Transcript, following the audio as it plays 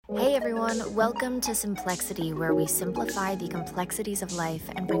Hey everyone, welcome to Simplexity, where we simplify the complexities of life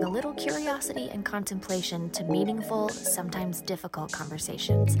and bring a little curiosity and contemplation to meaningful, sometimes difficult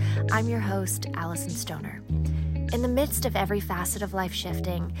conversations. I'm your host, Allison Stoner. In the midst of every facet of life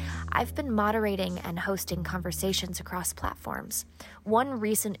shifting, I've been moderating and hosting conversations across platforms. One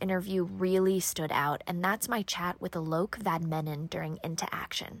recent interview really stood out, and that's my chat with Alok Vaid-Menon during Into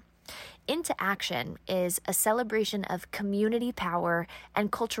Action. Into Action is a celebration of community power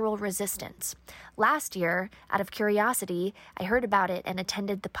and cultural resistance. Last year, out of curiosity, I heard about it and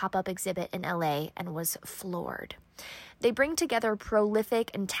attended the pop-up exhibit in LA and was floored. They bring together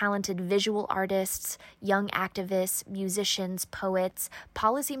prolific and talented visual artists, young activists, musicians, poets,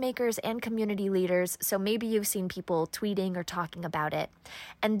 policymakers, and community leaders, so maybe you've seen people tweeting or talking about it.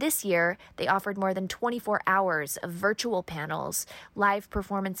 And this year, they offered more than 24 hours of virtual panels, live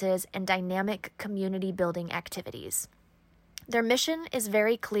performances, and dynamic community building activities. Their mission is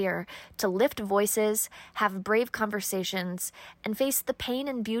very clear: to lift voices, have brave conversations, and face the pain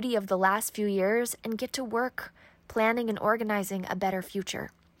and beauty of the last few years and get to work planning and organizing a better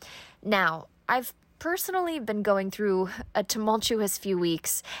future. Now, I've personally been going through a tumultuous few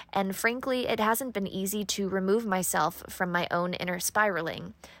weeks, and frankly, it hasn't been easy to remove myself from my own inner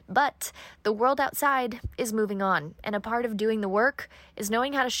spiraling. But the world outside is moving on, and a part of doing the work is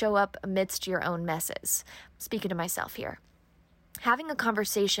knowing how to show up amidst your own messes. Speaking to myself here. Having a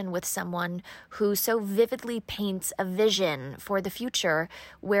conversation with someone who so vividly paints a vision for the future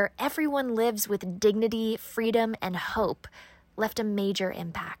where everyone lives with dignity, freedom, and hope left a major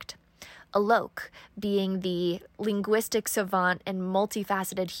impact. Alok, being the linguistic savant and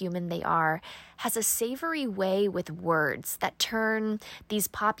multifaceted human they are, has a savory way with words that turn these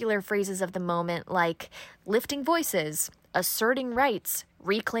popular phrases of the moment like lifting voices, asserting rights,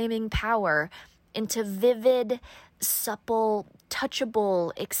 reclaiming power, into vivid, supple,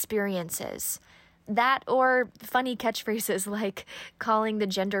 touchable experiences. That or funny catchphrases like calling the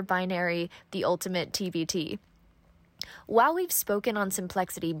gender binary the ultimate TBT. While we've spoken on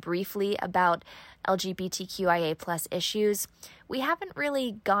Simplexity briefly about LGBTQIA+ issues, we haven't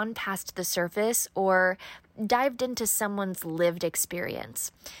really gone past the surface or dived into someone's lived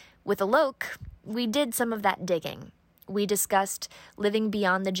experience. With Alok, we did some of that digging. We discussed living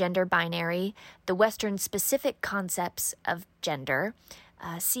beyond the gender binary, the Western-specific concepts of gender,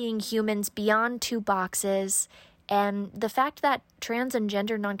 seeing humans beyond two boxes, and the fact that trans and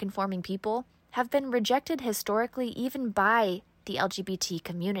gender-nonconforming people have been rejected historically even by the LGBT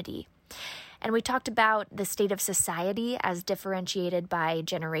community. And we talked about the state of society as differentiated by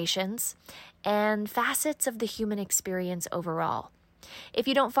generations and facets of the human experience overall. If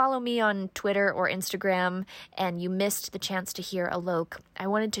you don't follow me on Twitter or Instagram and you missed the chance to hear Alok, I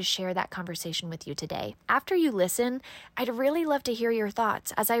wanted to share that conversation with you today. After you listen, I'd really love to hear your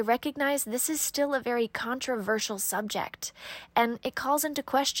thoughts, as I recognize this is still a very controversial subject, and it calls into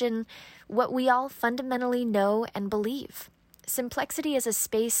question what we all fundamentally know and believe. Simplexity is a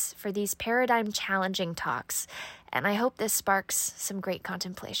space for these paradigm-challenging talks, and I hope this sparks some great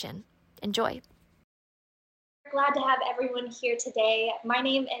contemplation. Enjoy. Glad to have everyone here today. My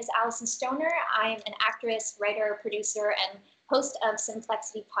name is Allison Stoner. I am an actress, writer, producer, and host of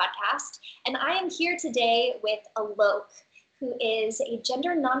Simplexity podcast. And I am here today with Alok, who is a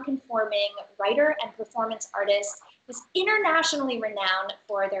gender nonconforming writer and performance artist who's internationally renowned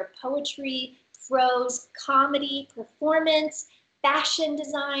for their poetry, prose, comedy, performance, fashion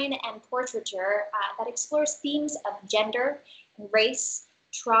design, and portraiture that explores themes of gender, race,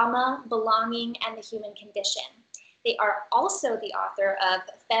 trauma, belonging, and the human condition. They are also the author of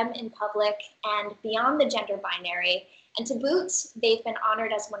Femme in Public and Beyond the Gender Binary, and to boot, they've been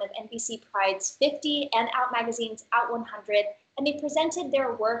honored as one of NBC Pride's 50 and Out Magazine's Out 100, and they presented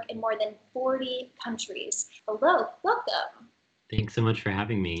their work in more than 40 countries. Hello, welcome. Thanks so much for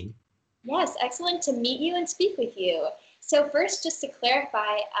having me. Yes, excellent to meet you and speak with you. So first, just to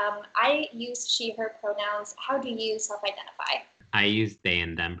clarify, I use she, her pronouns. How do you self-identify? I use they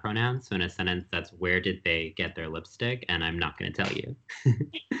and them pronouns, so in a sentence that's where did they get their lipstick, and I'm not going to tell you.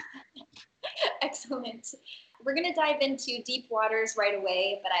 Excellent. We're going to dive into deep waters right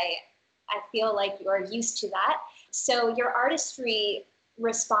away, but I feel like you are used to that. So your artistry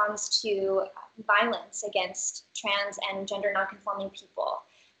responds to violence against trans and gender nonconforming people,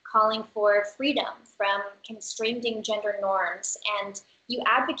 calling for freedom from constraining gender norms, and you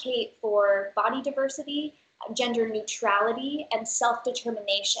advocate for body diversity, gender neutrality, and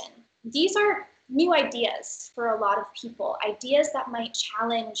self-determination. These are new ideas for a lot of people, ideas that might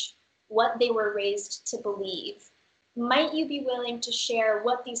challenge what they were raised to believe. Might you be willing to share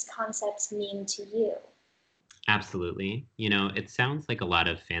what these concepts mean to you? Absolutely. It sounds like a lot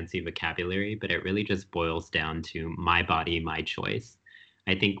of fancy vocabulary, but it really just boils down to my body, my choice.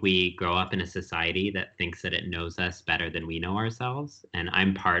 I think we grow up in a society that thinks that it knows us better than we know ourselves. And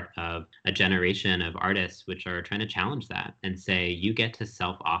I'm part of a generation of artists which are trying to challenge that and say, you get to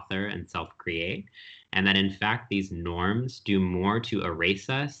self author and self create. And that in fact, these norms do more to erase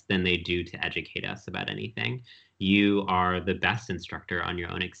us than they do to educate us about anything. You are the best instructor on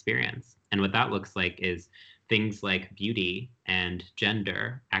your own experience. And what that looks like is things like beauty and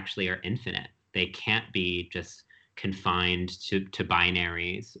gender actually are infinite. They can't be just confined to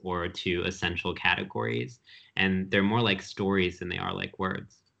binaries or to essential categories. And they're more like stories than they are like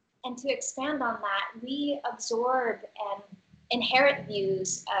words. And to expand on that, we absorb and inherit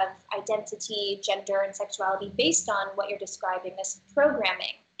views of identity, gender, and sexuality based on what you're describing as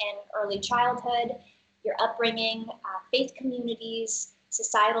programming in early childhood, your upbringing, faith communities,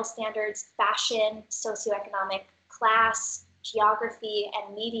 societal standards, fashion, socioeconomic class, geography,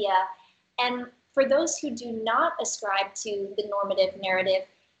 and media. And for those who do not ascribe to the normative narrative,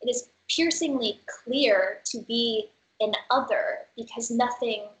 it is piercingly clear to be an other because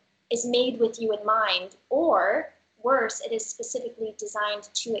nothing is made with you in mind, or worse, it is specifically designed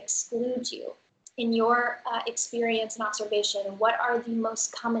to exclude you. In your experience and observation, what are the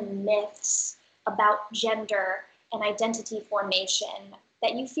most common myths about gender and identity formation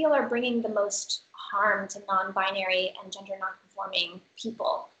that you feel are bringing the most harm to non-binary and gender non-conforming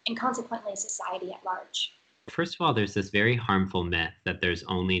people, and consequently society at large? First of all, there's this very harmful myth that there's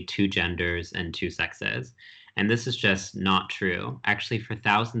only two genders and two sexes. And this is just not true. Actually, for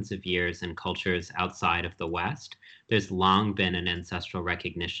thousands of years in cultures outside of the West, there's long been an ancestral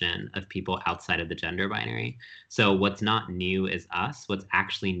recognition of people outside of the gender binary. So what's not new is us. What's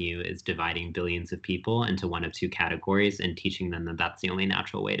actually new is dividing billions of people into one of two categories and teaching them that that's the only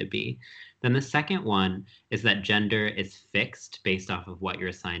natural way to be. Then the second one is that gender is fixed based off of what you're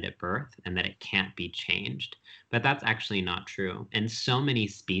assigned at birth and that it can't be changed. But that's actually not true. In so many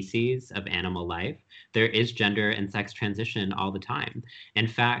species of animal life, there is gender and sex transition all the time. In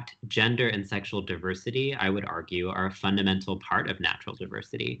fact, gender and sexual diversity, I would argue, are a fundamental part of natural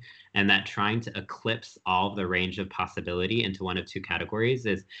diversity, and that trying to eclipse all of the range of possibility into one of two categories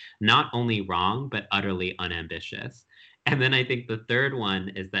is not only wrong, but utterly unambitious. And then I think the third one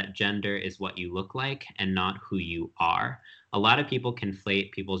is that gender is what you look like and not who you are. A lot of people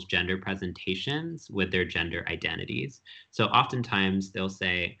conflate people's gender presentations with their gender identities. So oftentimes they'll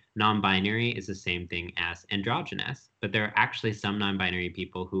say non-binary is the same thing as androgynous, but there are actually some non-binary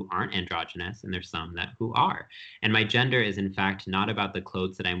people who aren't androgynous and there's some that who are. And my gender is in fact not about the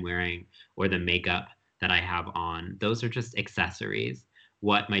clothes that I'm wearing or the makeup that I have on. Those are just accessories.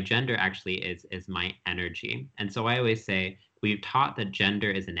 What my gender actually is my energy. And so I always say we've taught that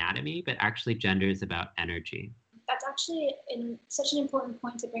gender is anatomy, but actually gender is about energy. That's actually such an important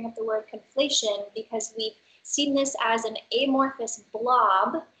point to bring up the word conflation, because we've seen this as an amorphous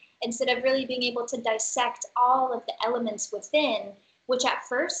blob instead of really being able to dissect all of the elements within, which at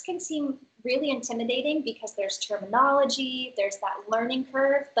first can seem really intimidating because there's terminology, there's that learning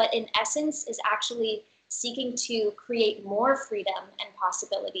curve, but in essence is actually seeking to create more freedom and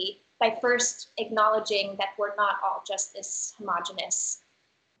possibility by first acknowledging that we're not all just this homogenous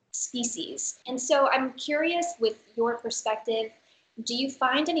species. And so I'm curious, with your perspective, do you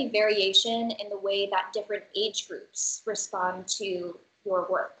find any variation in the way that different age groups respond to your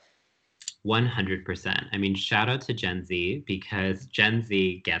work? 100%. I mean, shout out to Gen Z, because Gen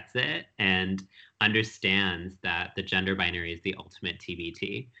Z gets it and understands that the gender binary is the ultimate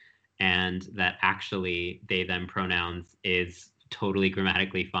TBT, and that actually they them pronouns is totally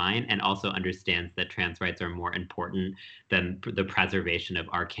grammatically fine, and also understands that trans rights are more important than the preservation of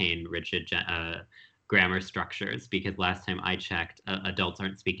arcane, rigid grammar structures, because last time I checked, adults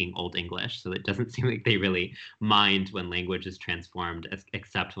aren't speaking Old English, so it doesn't seem like they really mind when language is transformed,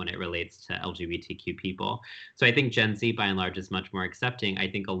 except when it relates to LGBTQ people. So I think Gen Z, by and large, is much more accepting. I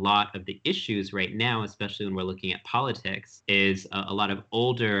think a lot of the issues right now, especially when we're looking at politics, is a lot of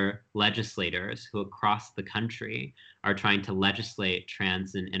older legislators who across the country are trying to legislate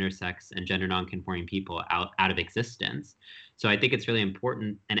trans and intersex and gender nonconforming people out of existence. So I think it's really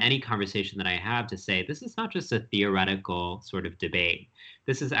important in any conversation that I have to say, this is not just a theoretical sort of debate.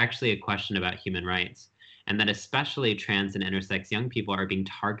 This is actually a question about human rights, and that especially trans and intersex young people are being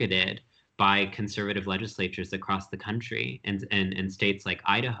targeted by conservative legislatures across the country, and in states like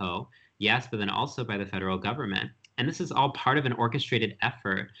Idaho, yes, but then also by the federal government. And this is all part of an orchestrated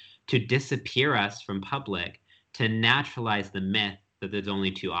effort to disappear us from public, to naturalize the myth that there's only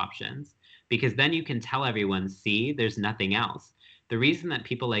two options. Because then you can tell everyone, see, there's nothing else. The reason that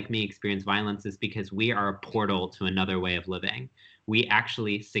people like me experience violence is because we are a portal to another way of living. We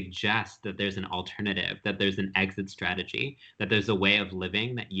actually suggest that there's an alternative, that there's an exit strategy, that there's a way of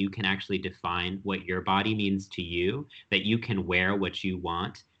living that you can actually define what your body means to you, that you can wear what you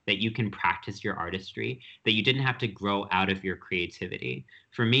want, that you can practice your artistry, that you didn't have to grow out of your creativity.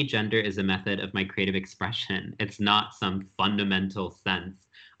 For me, gender is a method of my creative expression. It's not some fundamental sense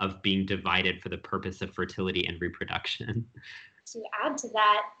of being divided for the purpose of fertility and reproduction. To add to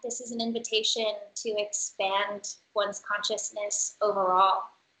that, this is an invitation to expand one's consciousness overall.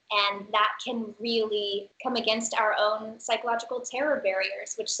 And that can really come against our own psychological terror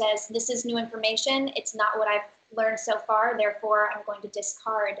barriers, which says, this is new information. It's not what I've learned so far. Therefore, I'm going to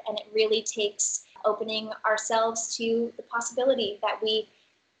discard. And it really takes opening ourselves to the possibility that we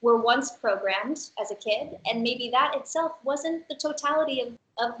were once programmed as a kid. And maybe that itself wasn't the totality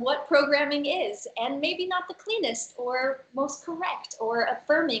of what programming is, and maybe not the cleanest or most correct or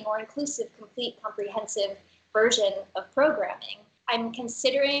affirming or inclusive, complete, comprehensive version of programming. I'm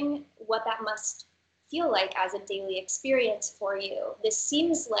considering what that must feel like as a daily experience for you. This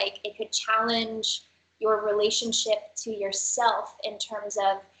seems like it could challenge your relationship to yourself in terms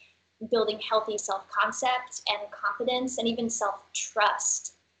of building healthy self-concept and confidence and even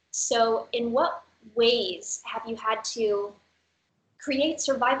self-trust. So in what ways have you had to create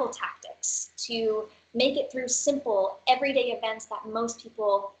survival tactics to make it through simple, everyday events that most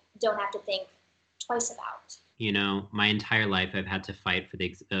people don't have to think twice about? You know, my entire life I've had to fight for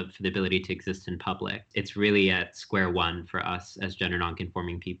the ability to exist in public. It's really at square one for us as gender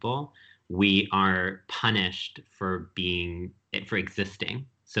nonconforming people. We are punished for existing.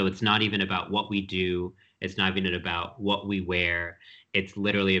 So it's not even about what we do. It's not even about what we wear. It's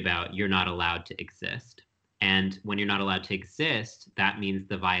literally about you're not allowed to exist. And when you're not allowed to exist, that means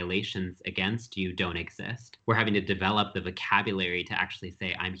the violations against you don't exist. We're having to develop the vocabulary to actually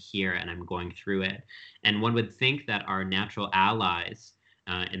say, I'm here and I'm going through it. And one would think that our natural allies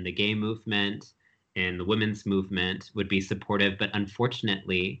in the gay movement, in the women's movement would be supportive, but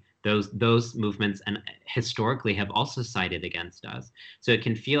unfortunately, those movements and historically have also sided against us. So it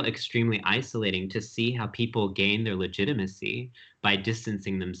can feel extremely isolating to see how people gain their legitimacy by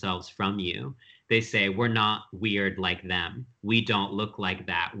distancing themselves from you. They say, we're not weird like them. We don't look like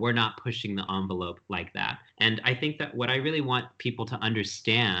that. We're not pushing the envelope like that. And I think that what I really want people to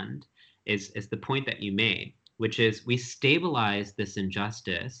understand is the point that you made, which is we stabilize this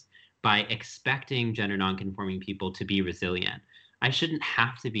injustice by expecting gender nonconforming people to be resilient. I shouldn't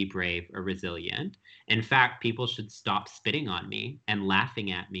have to be brave or resilient. In fact, people should stop spitting on me and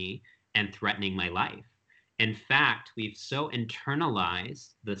laughing at me and threatening my life. In fact, we've so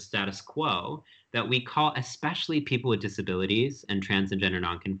internalized the status quo that we call especially people with disabilities and trans and gender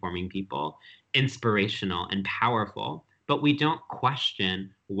nonconforming people inspirational and powerful, but we don't question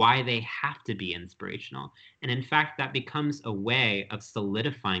why they have to be inspirational. And in fact, that becomes a way of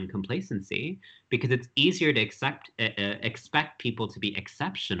solidifying complacency because it's easier to expect people to be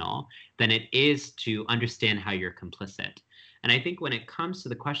exceptional than it is to understand how you're complicit. And I think when it comes to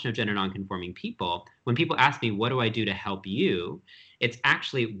the question of gender nonconforming people, when people ask me, what do I do to help you? It's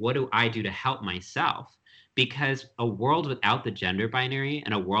actually, what do I do to help myself? Because a world without the gender binary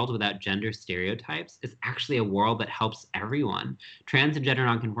and a world without gender stereotypes is actually a world that helps everyone. Trans and gender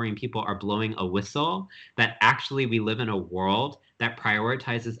nonconforming people are blowing a whistle that actually we live in a world that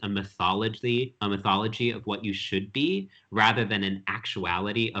prioritizes a mythology of what you should be rather than an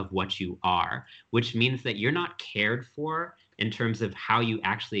actuality of what you are, which means that you're not cared for in terms of how you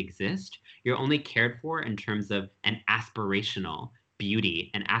actually exist. You're only cared for in terms of an aspirational beauty,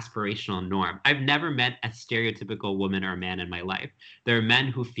 an aspirational norm. I've never met a stereotypical woman or man in my life. There are men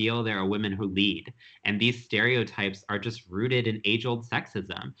who feel, there are women who lead. And these stereotypes are just rooted in age-old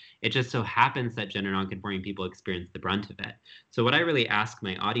sexism. It just so happens that gender nonconforming people experience the brunt of it. So what I really ask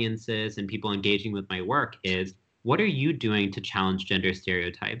my audiences and people engaging with my work is, what are you doing to challenge gender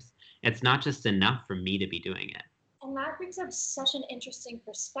stereotypes? It's not just enough for me to be doing it. And that brings up such an interesting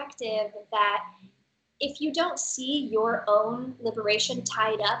perspective that if you don't see your own liberation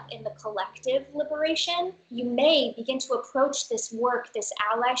tied up in the collective liberation, you may begin to approach this work, this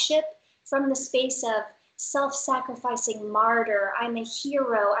allyship, from the space of self-sacrificing martyr, I'm a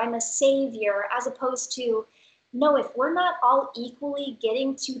hero, I'm a savior, as opposed to, no, if we're not all equally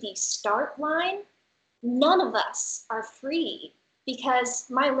getting to the start line, none of us are free, because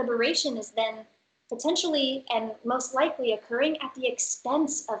my liberation is then potentially and most likely occurring at the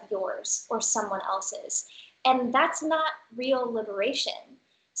expense of yours or someone else's. And that's not real liberation.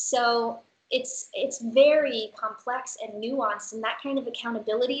 So it's very complex and nuanced, and that kind of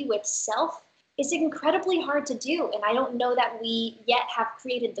accountability with self is incredibly hard to do. And I don't know that we yet have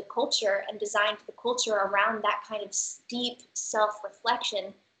created the culture and designed the culture around that kind of deep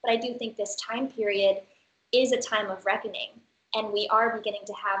self-reflection. But I do think this time period is a time of reckoning. And we are beginning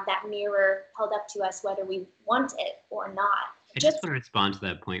to have that mirror held up to us, whether we want it or not. I just want to respond to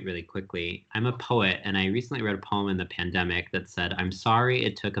that point really quickly. I'm a poet, and I recently read a poem in the pandemic that said, "I'm sorry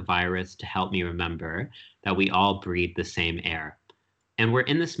it took a virus to help me remember that we all breathe the same air." And we're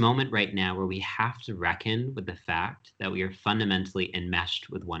in this moment right now where we have to reckon with the fact that we are fundamentally enmeshed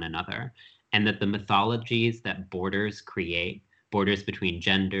with one another, and that the mythologies that borders create, borders between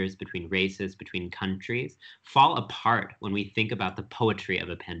genders, between races, between countries, fall apart when we think about the poetry of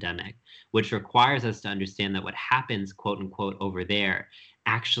a pandemic, which requires us to understand that what happens, quote unquote, over there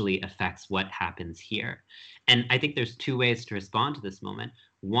actually affects what happens here. And I think there's two ways to respond to this moment.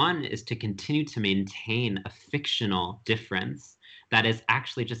 One is to continue to maintain a fictional difference that is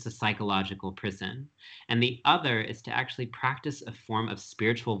actually just a psychological prison. And the other is to actually practice a form of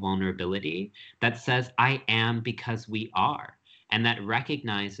spiritual vulnerability that says, I am because we are. And that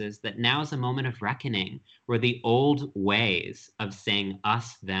recognizes that now is a moment of reckoning where the old ways of saying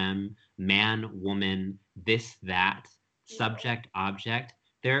us, them, man, woman, this, that, subject, object,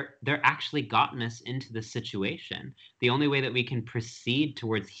 they're actually gotten us into this situation. The only way that we can proceed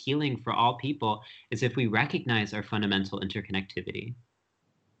towards healing for all people is if we recognize our fundamental interconnectivity.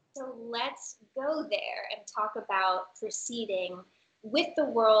 So let's go there and talk about proceeding with the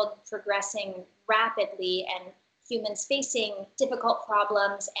world progressing rapidly and humans facing difficult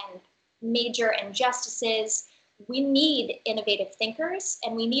problems and major injustices. We need innovative thinkers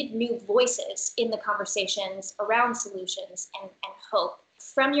and we need new voices in the conversations around solutions and hope.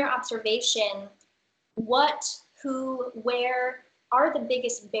 From your observation, what, who, where are the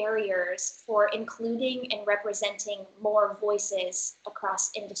biggest barriers for including and representing more voices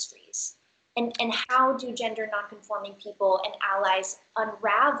across industries? And how do gender nonconforming people and allies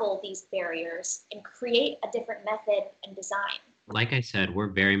unravel these barriers and create a different method and design? Like I said, we're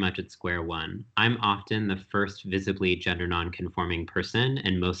very much at square one. I'm often the first visibly gender nonconforming person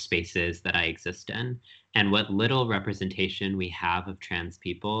in most spaces that I exist in. And what little representation we have of trans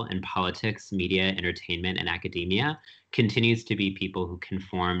people in politics, media, entertainment, and academia continues to be people who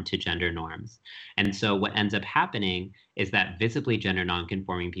conform to gender norms. And so what ends up happening is that visibly gender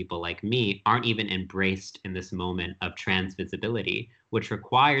nonconforming people like me aren't even embraced in this moment of trans visibility, which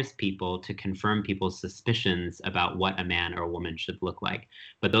requires people to confirm people's suspicions about what a man or a woman should look like.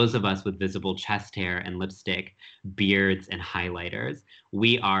 But those of us with visible chest hair and lipstick, beards and highlighters,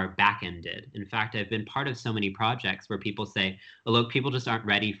 we are back-ended. In fact, I've been part of so many projects where people say, oh, look, people just aren't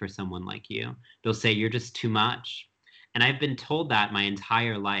ready for someone like you. They'll say, you're just too much. And I've been told that my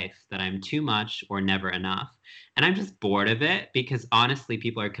entire life, that I'm too much or never enough. And I'm just bored of it because honestly,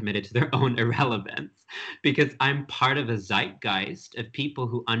 people are committed to their own irrelevance because I'm part of a zeitgeist of people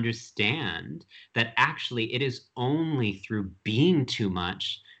who understand that actually it is only through being too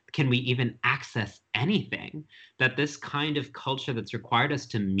much can we even access anything, that this kind of culture that's required us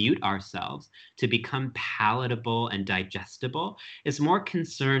to mute ourselves to become palatable and digestible is more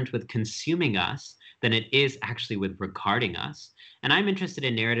concerned with consuming us than it is actually with regarding us. And I'm interested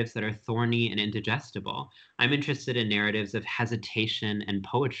in narratives that are thorny and indigestible. I'm interested in narratives of hesitation and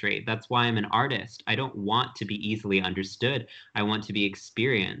poetry. That's why I'm an artist. I don't want to be easily understood. I want to be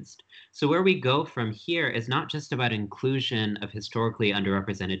experienced. So where we go from here is not just about inclusion of historically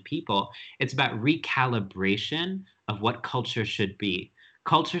underrepresented people, it's about recalibration of what culture should be.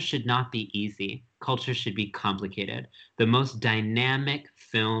 Culture should not be easy. Culture should be complicated. The most dynamic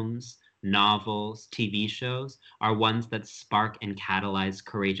films, novels, TV shows are ones that spark and catalyze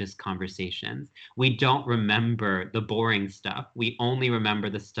courageous conversations. We don't remember the boring stuff. We only remember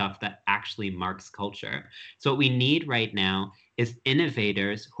the stuff that actually marks culture. So what we need right now is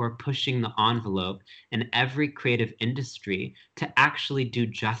innovators who are pushing the envelope in every creative industry to actually do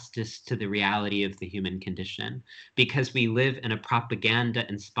justice to the reality of the human condition. Because we live in a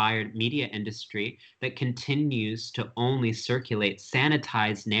propaganda-inspired media industry that continues to only circulate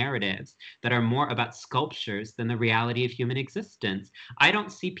sanitized narratives that are more about sculptures than the reality of human existence. I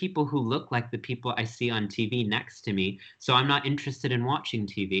don't see people who look like the people I see on TV next to me, so I'm not interested in watching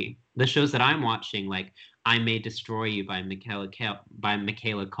TV. The shows that I'm watching, like I May Destroy You by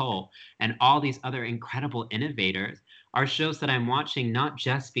Michaela Cole, and all these other incredible innovators are shows that I'm watching not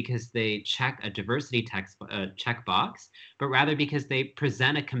just because they check a diversity checkbox, but rather because they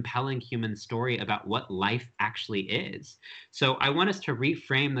present a compelling human story about what life actually is. So I want us to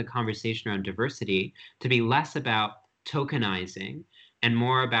reframe the conversation around diversity to be less about tokenizing and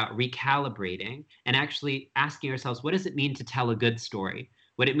more about recalibrating and actually asking ourselves, what does it mean to tell a good story?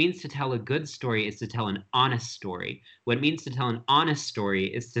 What it means to tell a good story is to tell an honest story. What it means to tell an honest story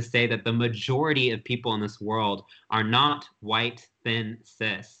is to say that the majority of people in this world are not white, thin,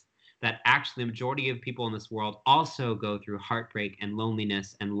 cis. That actually the majority of people in this world also go through heartbreak and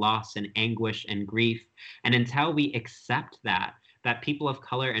loneliness and loss and anguish and grief. And until we accept that people of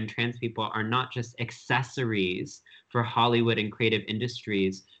color and trans people are not just accessories for Hollywood and creative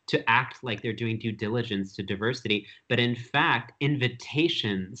industries to act like they're doing due diligence to diversity, but in fact,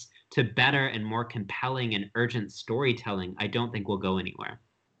 invitations to better and more compelling and urgent storytelling, I don't think will go anywhere.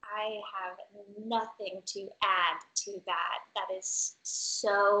 I have nothing to add to that. That is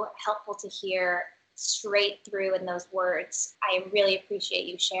so helpful to hear straight through in those words. I really appreciate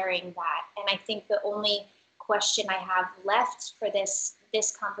you sharing that. And I think the only question I have left for this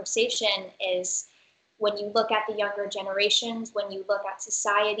conversation is, when you look at the younger generations, when you look at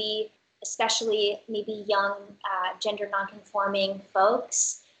society, especially maybe young gender nonconforming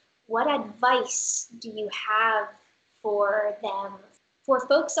folks, what advice do you have for them, for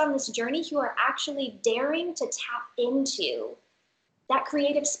folks on this journey who are actually daring to tap into that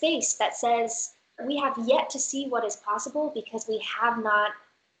creative space that says, we have yet to see what is possible because we have not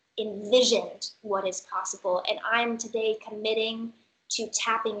envisioned what is possible. And I'm today committing to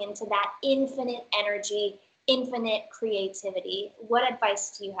tapping into that infinite energy, infinite creativity. What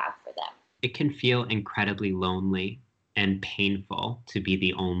advice do you have for them? It can feel incredibly lonely and painful to be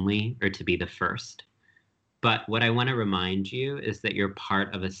the only or to be the first. But what I want to remind you is that you're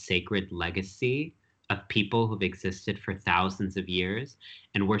part of a sacred legacy of people who've existed for thousands of years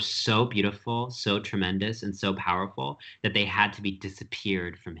and were so beautiful, so tremendous, and so powerful that they had to be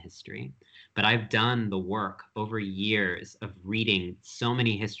disappeared from history. But I've done the work over years of reading so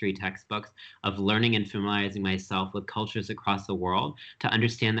many history textbooks, of learning and familiarizing myself with cultures across the world to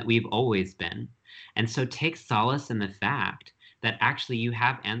understand that we've always been. And so take solace in the fact that actually you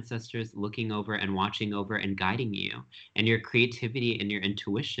have ancestors looking over and watching over and guiding you. And your creativity and your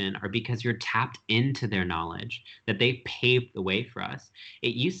intuition are because you're tapped into their knowledge, that they paved the way for us.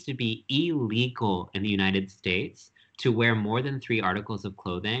 It used to be illegal in the United States to wear more than 3 articles of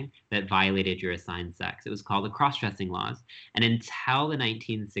clothing that violated your assigned sex. It was called the cross-dressing laws. And until the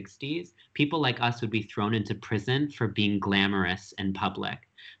 1960s, people like us would be thrown into prison for being glamorous in public.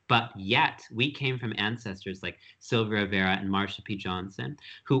 But yet, we came from ancestors like Sylvia Rivera and Marsha P. Johnson,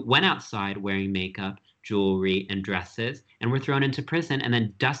 who went outside wearing makeup, jewelry, and dresses, and were thrown into prison and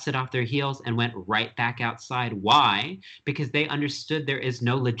then dusted off their heels and went right back outside. Why? Because they understood there is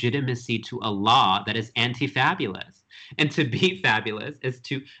no legitimacy to a law that is anti-fabulous. And to be fabulous is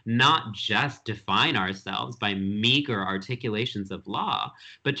to not just define ourselves by meager articulations of law,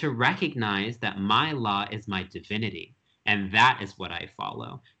 but to recognize that my law is my divinity. And that is what I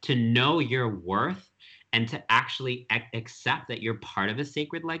follow. To know your worth and to actually accept that you're part of a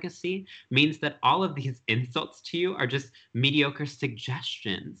sacred legacy means that all of these insults to you are just mediocre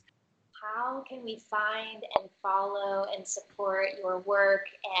suggestions. How can we find and follow and support your work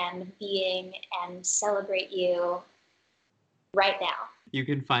and being and celebrate you right now? You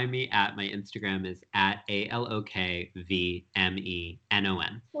can find me at, my Instagram is at ALOKVMENON.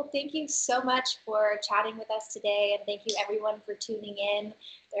 Well, thank you so much for chatting with us today, and thank you everyone for tuning in.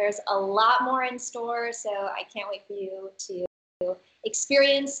 There's a lot more in store, so I can't wait for you to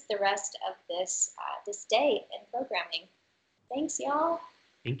experience the rest of this day and programming. Thanks, y'all.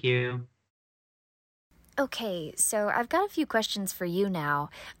 Thank you. Okay, so I've got a few questions for you now.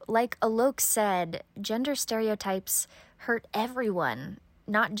 Like Alok said, gender stereotypes hurt everyone,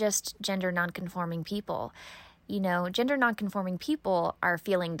 not just gender nonconforming people. You know, gender nonconforming people are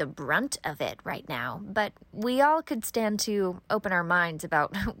feeling the brunt of it right now, but we all could stand to open our minds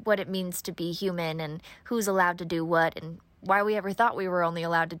about what it means to be human and who's allowed to do what and why we ever thought we were only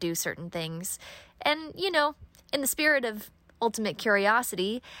allowed to do certain things. And, you know, in the spirit of ultimate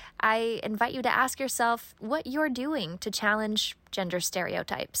curiosity, I invite you to ask yourself what you're doing to challenge gender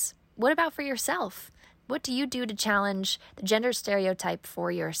stereotypes. What about for yourself? What do you do to challenge the gender stereotype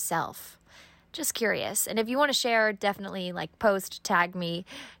for yourself? Just curious. And if you want to share, definitely post, tag me,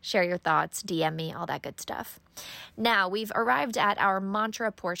 share your thoughts, DM me, all that good stuff. Now, we've arrived at our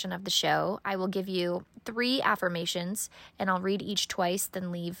mantra portion of the show. I will give you 3 affirmations, and I'll read each twice,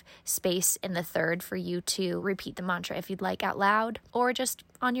 then leave space in the third for you to repeat the mantra if you'd like out loud or just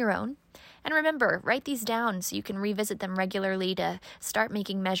on your own. And remember, write these down so you can revisit them regularly to start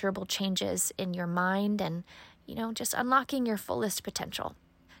making measurable changes in your mind and, just unlocking your fullest potential.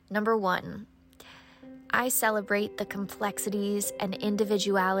 Number 1. I celebrate the complexities and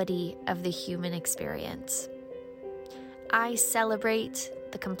individuality of the human experience. I celebrate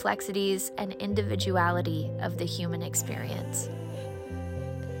the complexities and individuality of the human experience.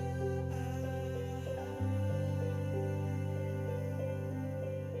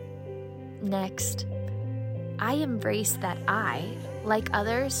 Next, I embrace that I, like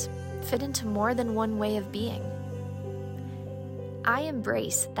others, fit into more than one way of being. I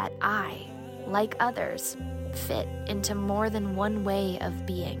embrace that I, like others, fit into more than one way of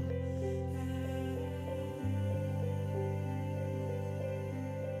being.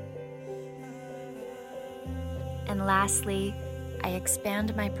 And lastly, I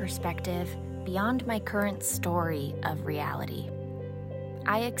expand my perspective beyond my current story of reality.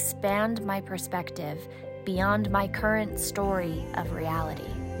 I expand my perspective beyond my current story of reality.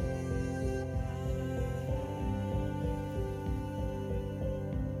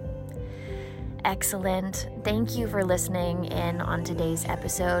 Excellent. Thank you for listening in on today's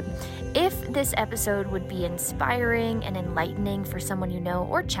episode. If this episode would be inspiring and enlightening for someone you know,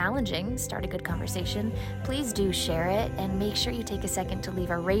 or challenging, start a good conversation, please do share it, and make sure you take a second to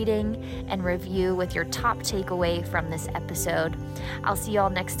leave a rating and review with your top takeaway from this episode. I'll see you all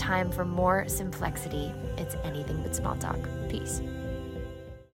next time for more Simplexity. It's anything but small talk. Peace.